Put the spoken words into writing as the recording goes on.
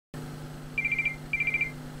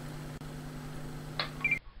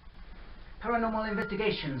Paranormal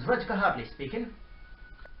Investigations, Rutger Hartley speaking.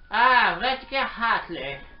 Ah, Rutger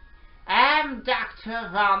Hartley. I'm Dr.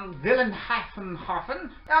 von Willenhoffen.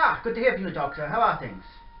 Ah, good to hear from you, Doctor. How are things?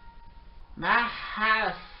 My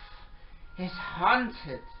house is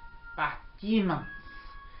haunted by demons.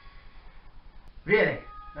 Really?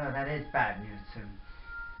 Oh, that is bad news.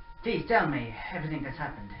 Please tell me everything that's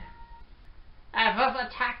happened. I was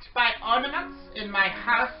attacked by ornaments in my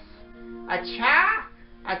house. A chair,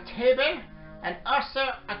 a table, and also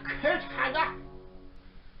a coat hanger.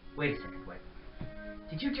 Wait a second, wait.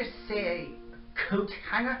 Did you just say a coat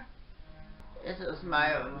hanger? It is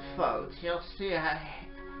my own fault. You see,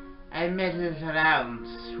 I meddled around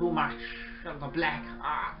too much of the black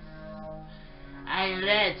arts. I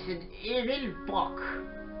read an evil book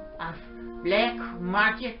of black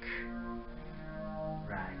magic.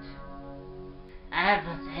 Right. I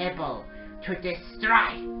was able to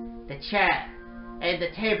destroy the chair and the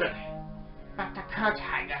table, but the coat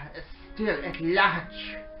hanger is still at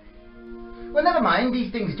large. Well, never mind.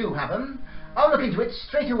 These things do happen. I'll look into it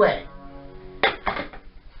straight away.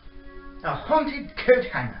 A haunted coat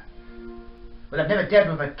hanger. Well, I've never dealt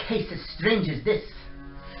with a case as strange as this.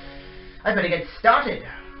 I'd better get started.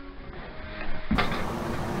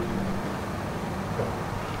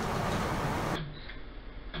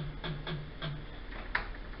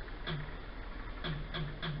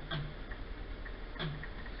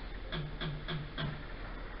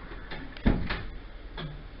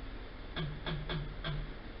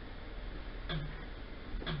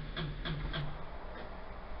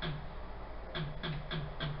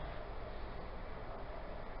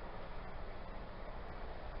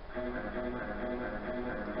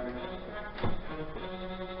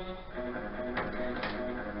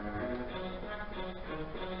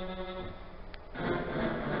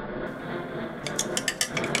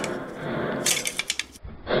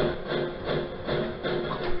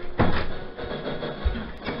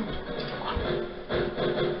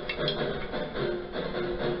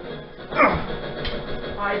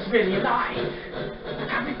 Oh, it's really alive. That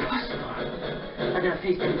can't be possible. I've never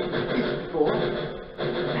faced anything like this before.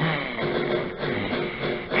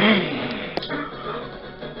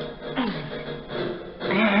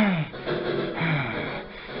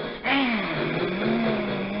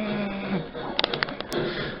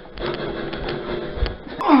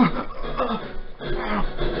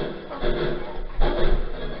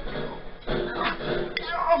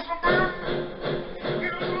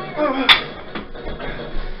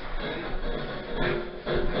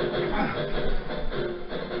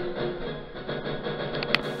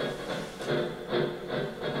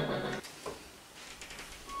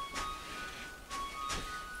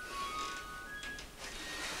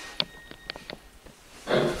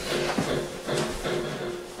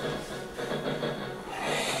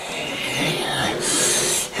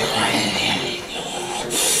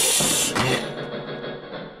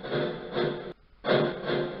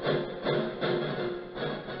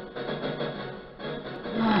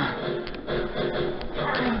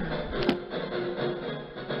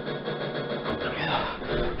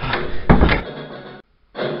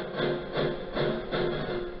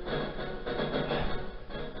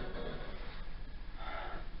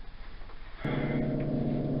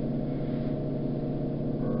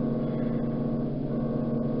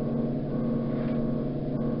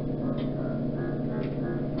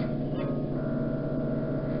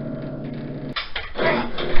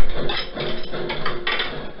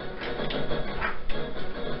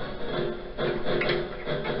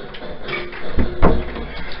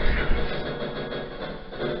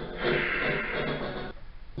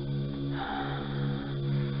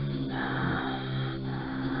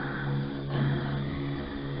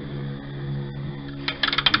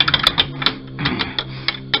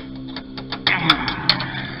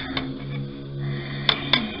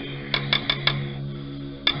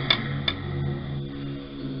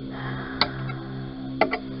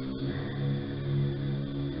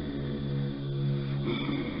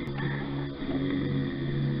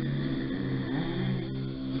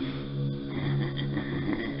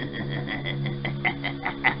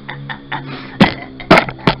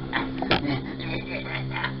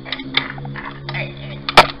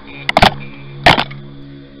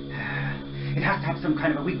 It has to have some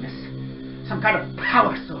kind of a weakness. Some kind of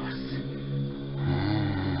power source.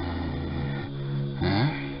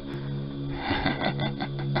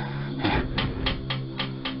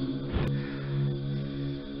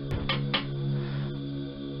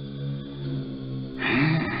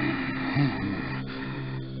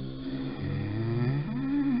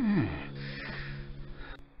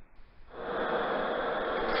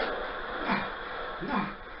 No.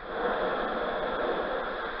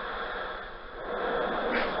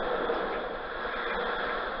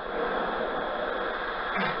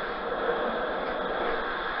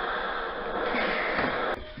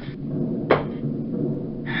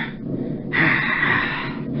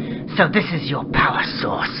 So this is your power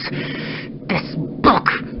source. This book.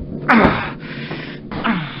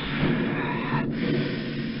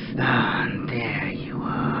 And there you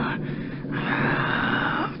are.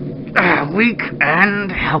 Weak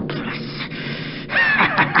and helpless.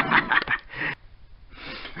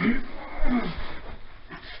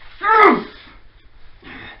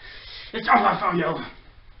 It's over for you.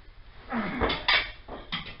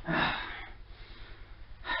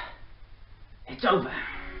 It's over.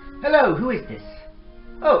 Hello, who is this?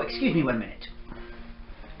 Oh, excuse me 1 minute.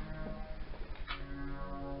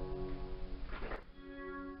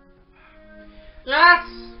 Yes,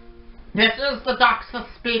 this is the doctor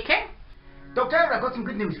speaking. Doctor, I've got some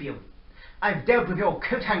good news for you. I've dealt with your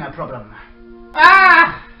coat hanger problem.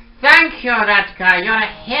 Ah, thank you, Radka. You're a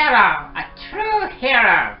hero, a true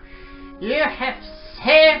hero. You have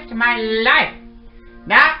saved my life.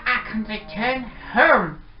 Now I can return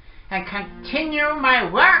home and continue my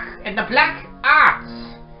work in the black arts.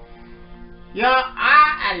 You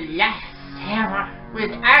are a lifesaver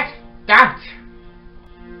without doubt.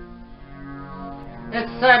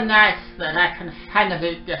 It's so nice that I can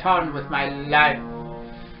finally get on with my life.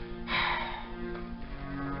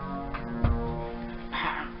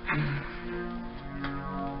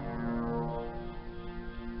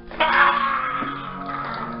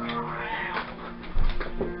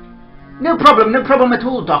 No problem at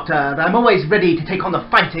all, Doctor. I'm always ready to take on the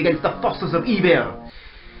fight against the forces of evil.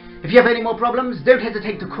 If you have any more problems, don't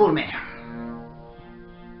hesitate to call me.